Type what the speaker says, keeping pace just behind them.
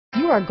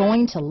are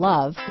going to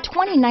love the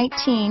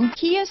 2019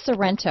 Kia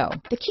Sorento.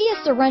 The Kia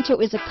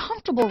Sorento is a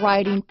comfortable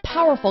riding,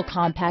 powerful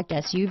compact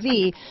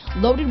SUV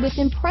loaded with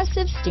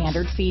impressive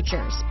standard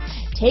features.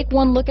 Take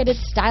one look at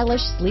its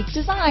stylish, sleek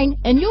design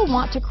and you'll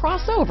want to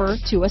cross over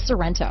to a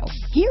Sorento.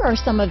 Here are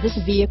some of this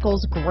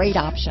vehicle's great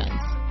options: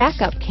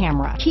 backup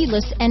camera,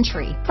 keyless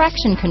entry,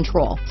 traction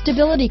control,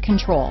 stability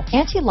control,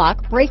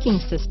 anti-lock braking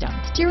system,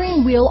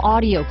 steering wheel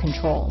audio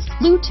controls,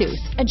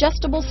 Bluetooth,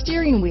 adjustable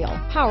steering wheel,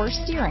 power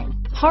steering,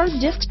 hard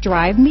disk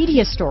drive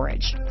media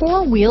storage,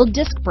 four-wheel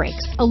disc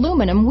brakes,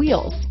 aluminum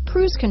wheels,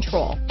 cruise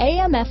control,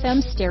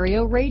 AM/FM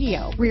stereo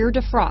radio, rear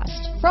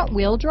defrost,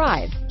 front-wheel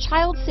drive,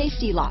 child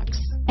safety locks,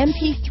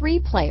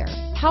 MP3 player,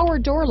 power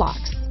door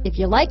locks. If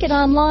you like it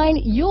online,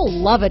 you'll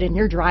love it in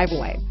your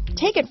driveway.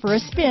 Take it for a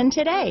spin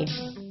today.